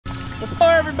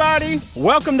Hello everybody,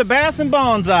 welcome to Bass and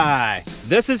Bonsai.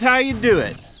 This is how you do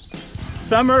it.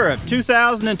 Summer of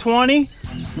 2020.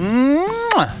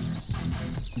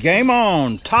 Game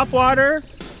on. Topwater,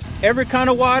 every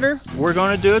kind of water. We're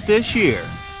going to do it this year.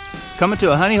 Coming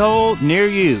to a honey hole near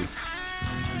you.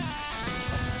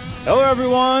 Hello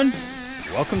everyone,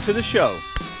 welcome to the show.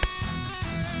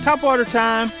 Topwater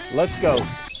time, let's go.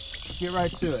 Get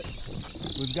right to it.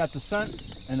 We've got the sun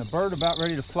and a bird about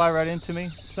ready to fly right into me.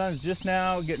 Sun's just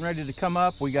now getting ready to come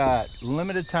up. We got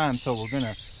limited time, so we're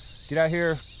gonna get out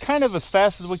here kind of as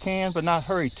fast as we can, but not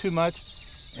hurry too much,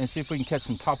 and see if we can catch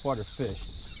some topwater fish.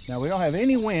 Now we don't have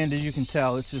any wind, as you can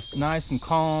tell. It's just nice and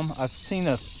calm. I've seen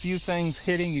a few things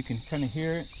hitting. You can kind of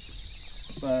hear it,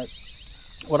 but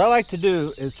what I like to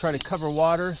do is try to cover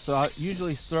water. So I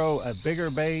usually throw a bigger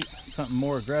bait, something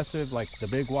more aggressive, like the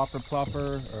big whopper,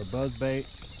 plopper, or buzzbait.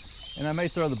 And I may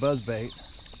throw the buzzbait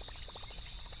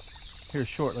here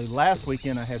shortly. Last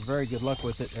weekend I had very good luck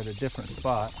with it at a different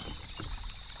spot.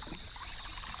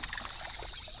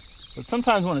 But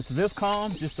sometimes when it's this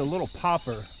calm, just a little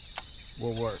popper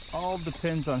will work. All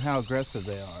depends on how aggressive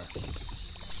they are.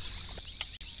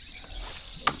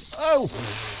 Oh!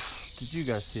 Did you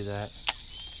guys see that?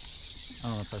 I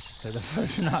don't know if I should say that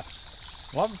first or not.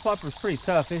 Whopper plopper is pretty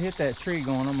tough. It hit that tree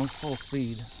going almost full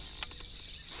speed.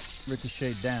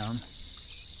 Ricocheted down.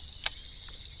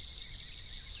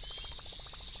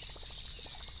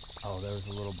 Oh, there was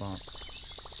a little bump.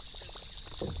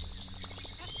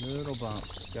 Little bump.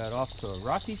 Got off to a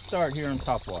rocky start here on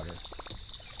Topwater.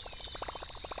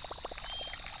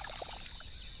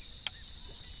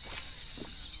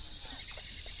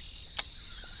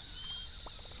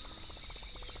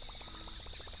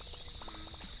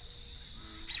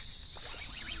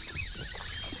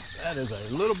 That is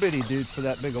a little bitty dude for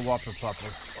that big a whopper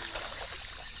plopper.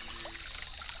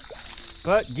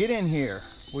 But get in here.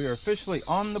 We are officially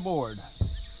on the board.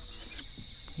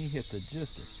 He hit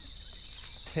just the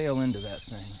tail end of that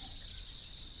thing.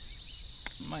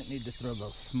 Might need to throw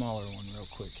the smaller one real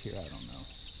quick here. I don't know.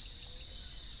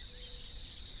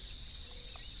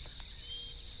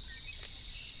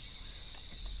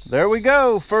 There we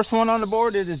go. First one on the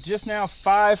board. It is just now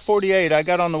 5:48. I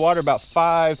got on the water about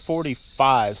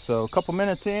 5:45. So a couple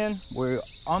minutes in, we're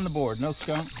on the board. No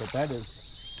skunk, but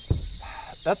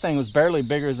that thing was barely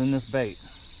bigger than this bait.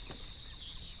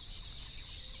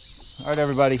 All right,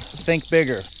 everybody, think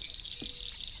bigger.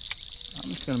 I'm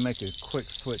just going to make a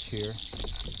quick switch here.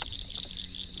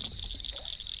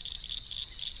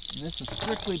 And this is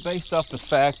strictly based off the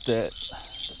fact that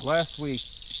last week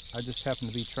I just happened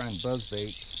to be trying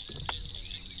buzzbaits,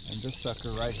 and this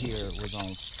sucker right here was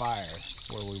on fire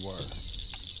where we were.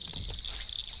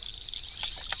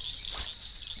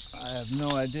 I have no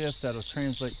idea if that'll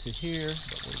translate to here,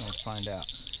 but we're going to find out.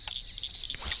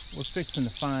 We're fixing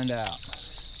to find out.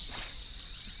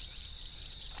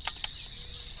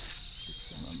 Get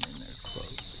some of them in there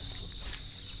close.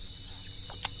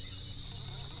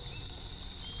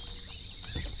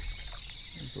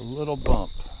 There's a little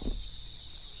bump.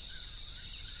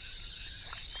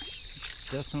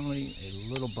 Definitely a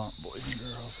little bump, boys and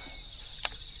girls.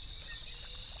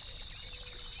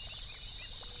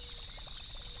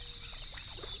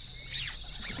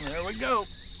 There we go.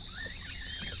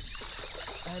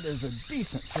 That is a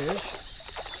decent fish.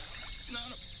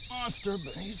 Not a monster,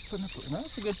 but he's putting up.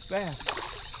 That's a good bass.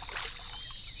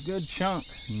 Good chunk.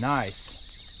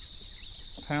 Nice.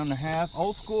 £1.5.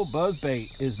 Old school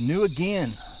buzzbait is new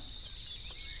again.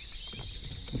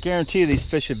 I guarantee you these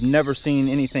fish have never seen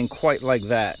anything quite like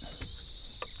that.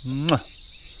 Mwah.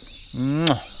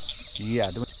 Mwah.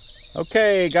 Yeah.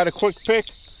 Okay, got a quick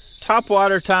pick.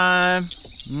 Topwater time.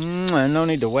 No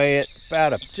need to weigh it.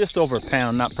 About just over a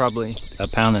pound, not probably a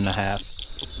pound and a half.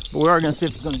 But we are going to see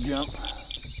if it's going to jump.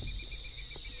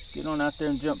 Get on out there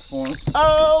and jump for him.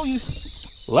 Oh,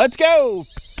 let's go.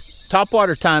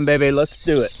 Topwater time, baby. Let's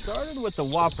do it. Started with the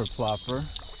whopper plopper.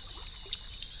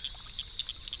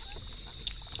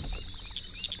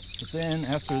 But then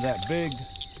after that big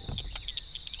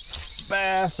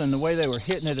bass and the way they were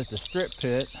hitting it at the strip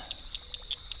pit,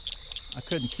 I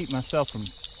couldn't keep myself from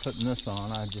putting this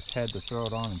on. I just had to throw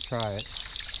it on and try it.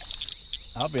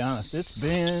 I'll be honest, it's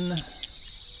been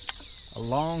a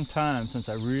long time since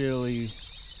I really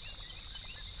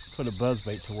put a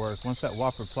buzzbait to work. Once that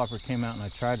whopper plopper came out and I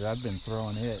tried it, I've been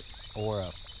throwing it or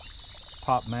a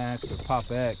Pop Max or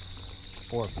Pop X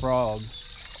or a frog.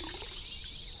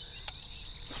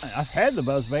 I've had the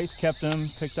buzzbaits, kept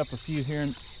them, picked up a few here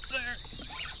and there.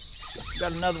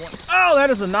 Got another one. Oh,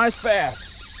 that is a nice bass.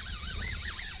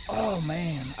 Oh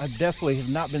man, I definitely have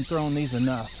not been throwing these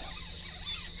enough.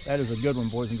 That is a good one,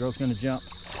 boys and girls. Gonna jump.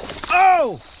 Oh,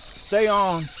 Oh, stay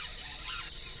on.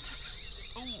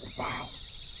 Oh, wow.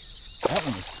 That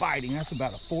one is fighting. That's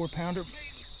about a 4-pounder.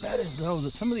 That is though,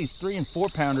 that some of these 3 and 4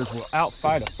 pounders will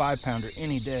outfight a 5-pounder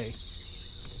any day.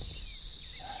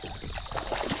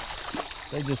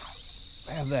 They just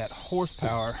have that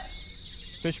horsepower,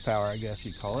 fish power, I guess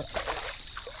you'd call it.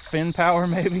 Fin power,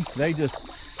 maybe. They do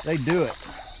it.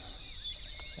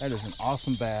 That is an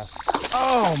awesome bass.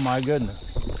 Oh my goodness.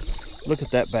 Look at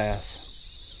that bass.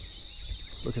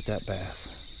 Look at that bass.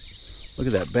 Look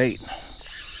at that bait.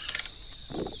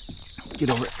 Get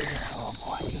over here. Oh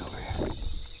boy, get over here.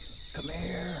 Come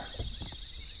here.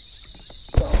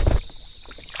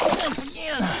 Jump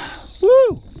again.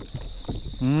 Woo!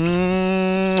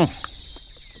 Woo!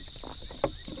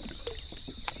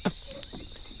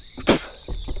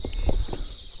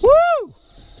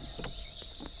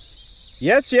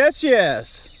 Yes, yes,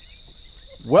 yes.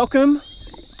 Welcome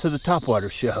to the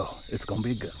Topwater Show. It's gonna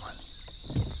be a good one.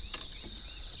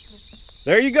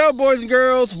 There you go, boys and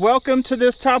girls. Welcome to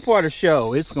this Topwater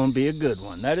Show. It's gonna be a good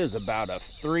one. That is about a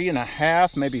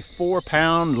 3.5, maybe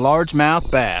 4-pound largemouth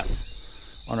bass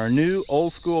on our new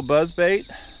old school buzzbait.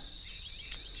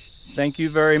 Thank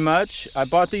you very much. I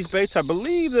bought these baits. I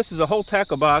believe this is a whole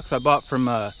tackle box I bought from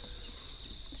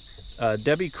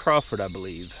Debbie Crawford, I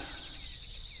believe.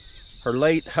 Her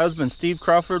late husband, Steve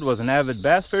Crawford, was an avid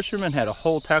bass fisherman, had a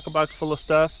whole tackle box full of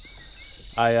stuff.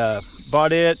 I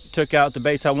bought it, took out the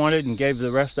baits I wanted, and gave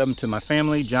the rest of them to my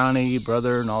family, Johnny,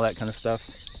 brother, and all that kind of stuff.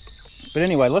 But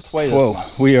anyway, let's weigh this. Whoa,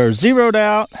 we are zeroed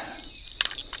out.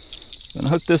 Gonna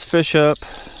hook this fish up.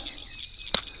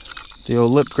 The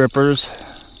old lip grippers.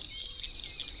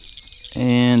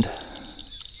 And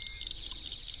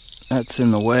that's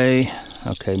in the way.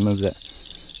 Okay, move that.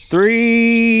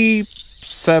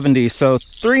 370, so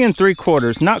 3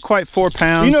 3/4, not quite 4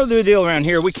 pounds. You know the deal around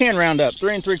here. We can round up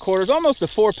 3 3/4, almost a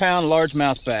 4-pound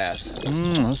largemouth bass.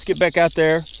 Let's get back out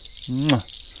there and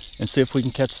see if we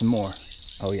can catch some more.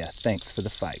 Oh yeah, thanks for the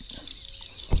fight.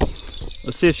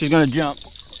 Let's see if she's gonna jump.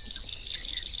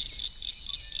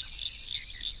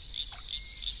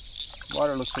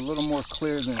 Water looks a little more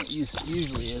clear than it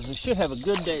usually is. We should have a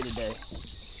good day today.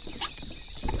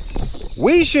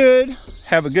 We should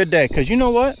have a good day, because you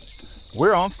know what?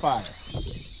 We're on fire.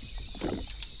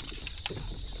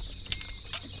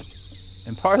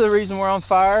 And part of the reason we're on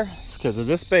fire is because of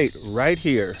this bait right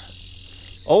here.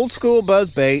 Old school buzz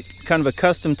bait, kind of a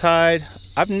custom tied.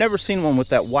 I've never seen one with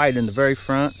that white in the very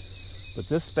front, but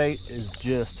this bait is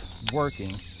just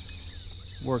working.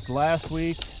 Worked last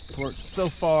week, it's worked so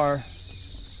far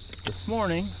this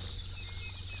morning.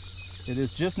 It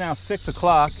is just now 6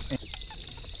 o'clock.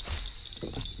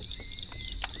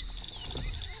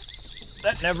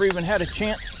 That never even had a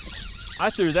chance. I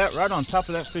threw that right on top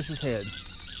of that fish's head.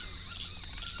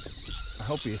 I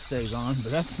hope he stays on,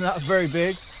 but that's not very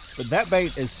big. But that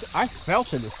bait is, I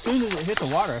felt it as soon as it hit the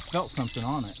water. I felt something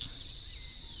on it.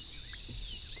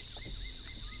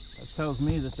 That tells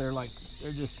me that they're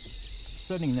just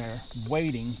sitting there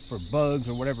waiting for bugs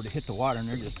or whatever to hit the water, and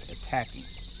they're just attacking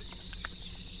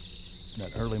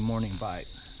that early morning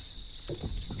bite.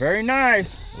 Very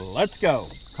nice. Let's go.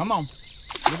 Come on.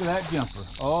 Look at that jumper.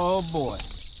 Oh boy.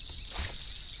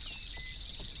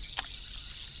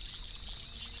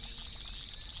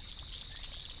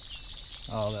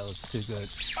 Oh, that looks too good.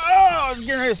 Oh, I was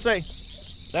getting ready to say,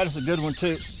 that is a good one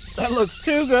too. That looks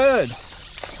too good.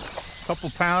 Couple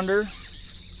pounder.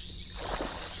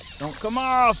 Don't come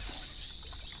off.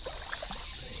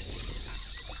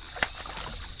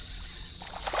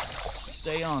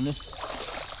 Stay on this.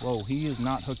 Whoa, he is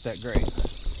not hooked that great.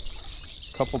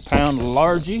 Couple pound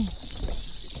largie.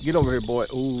 Get over here, boy.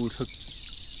 Ooh, it's hooked.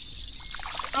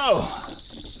 Oh,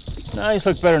 no, he's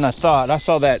hooked better than I thought. I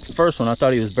saw that first one. I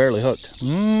thought he was barely hooked.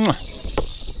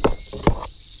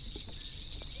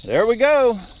 There we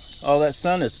go. Oh, that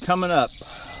sun is coming up.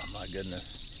 Oh my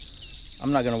goodness.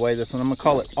 I'm not gonna weigh this one. I'm gonna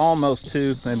call it almost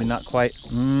 2, maybe not quite.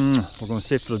 We're gonna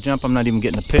see if it'll jump. I'm not even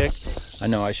getting a pick. I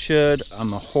know I should.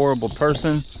 I'm a horrible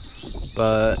person,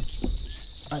 but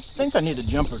I think I need a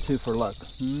jump or 2 for luck.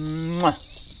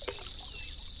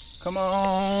 Come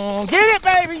on, get it,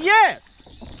 baby, yes!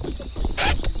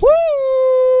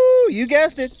 Woo! You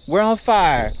guessed it, we're on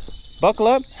fire. Buckle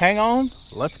up, hang on,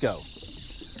 let's go.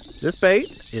 This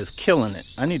bait is killing it.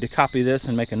 I need to copy this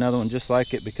and make another one just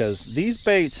like it, because these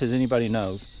baits, as anybody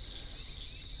knows,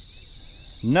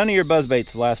 none of your buzz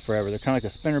baits last forever. They're kind of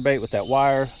like a spinner bait with that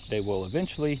wire. They will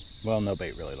eventually, well, no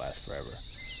bait really lasts forever.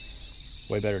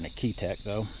 Way better than a Keytech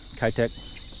though, Kitech.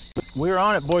 We're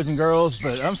on it, boys and girls,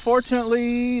 but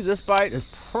unfortunately this bite is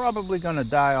probably gonna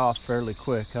die off fairly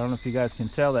quick. I don't know if you guys can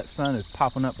tell, that sun is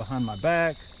popping up behind my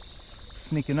back.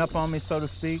 sneaking up on me, so to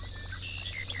speak,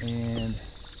 and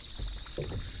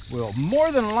will more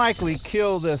than likely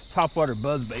kill this topwater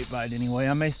buzzbait bite anyway.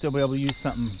 I may still be able to use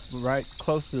something right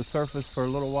close to the surface for a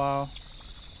little while,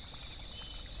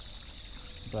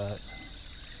 but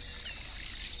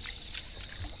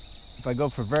if I go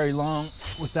for very long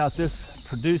without this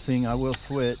producing, I will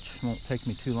switch. It won't take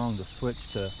me too long to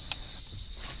switch to...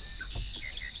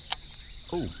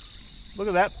 Oh, look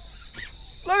at that.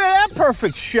 Look at that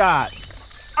perfect shot.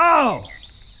 Oh!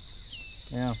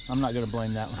 Yeah, I'm not going to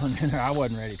blame that one. I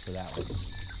wasn't ready for that one.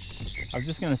 I was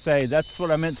just going to say, that's what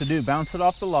I meant to do. Bounce it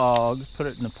off the log, put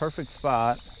it in the perfect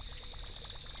spot,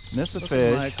 miss a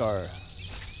fish. Like our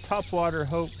topwater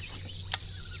hopes.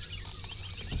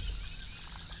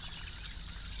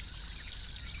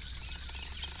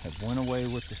 Have went away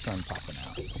with the sun popping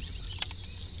out.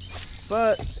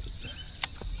 But,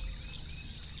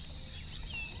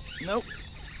 nope.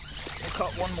 I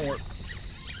caught one more.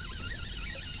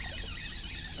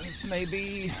 This may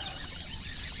be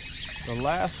the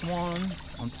last one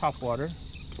on topwater,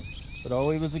 but oh,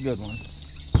 he was a good one.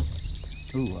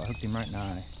 Ooh, I hooked him right in the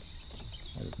eye.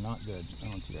 That is not good. I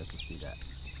don't want you guys to see that.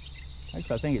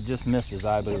 Actually, I think it just missed his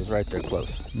eye, but it was right there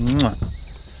close. Mwah.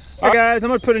 All right, guys, I'm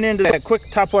going to put an end to that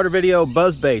quick topwater video.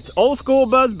 Buzzbaits, old school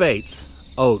buzzbaits.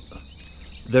 Oh,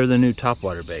 they're the new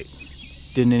topwater bait.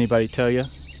 Didn't anybody tell you?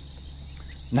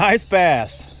 Nice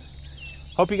bass.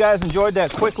 Hope you guys enjoyed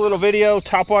that quick little video,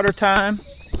 topwater time.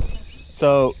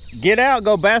 So get out,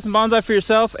 go bass and bonsai for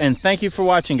yourself, and thank you for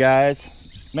watching, guys.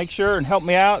 Make sure and help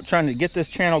me out trying to get this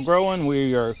channel growing.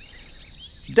 We are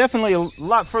definitely a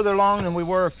lot further along than we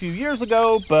were a few years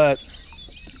ago, but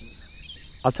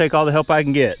I'll take all the help I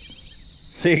can get.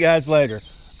 See you guys later.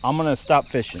 I'm gonna stop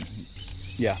fishing.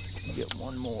 Yeah, get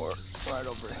one more right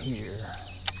over here.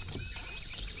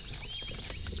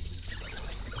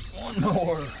 One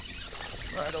more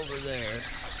right over there.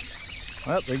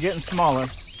 Well, they're getting smaller.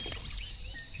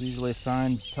 Usually a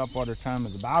sign topwater time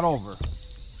is about over.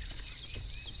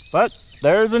 But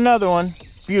there's another one.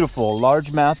 Beautiful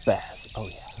largemouth bass. Oh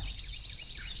yeah.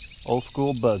 Old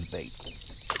school buzzbait.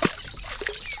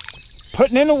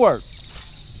 Putting in the work.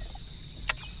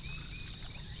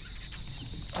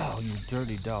 Oh, you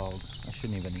dirty dog. I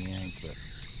shouldn't even yanked it.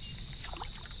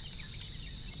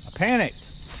 I panicked.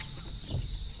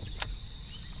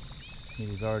 He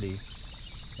was already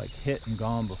like hit and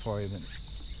gone before I even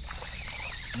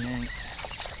yanked.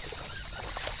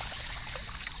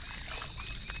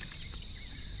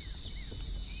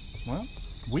 Well,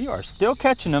 we are still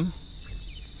catching them,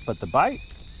 but the bite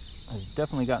has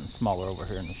definitely gotten smaller over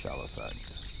here in the shallow side.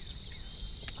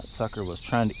 That sucker was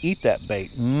trying to eat that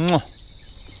bait. Mwah!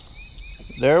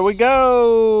 There we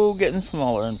go, getting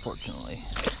smaller, unfortunately.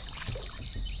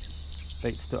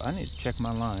 Bait still, I need to check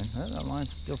my line. That line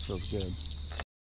still feels good.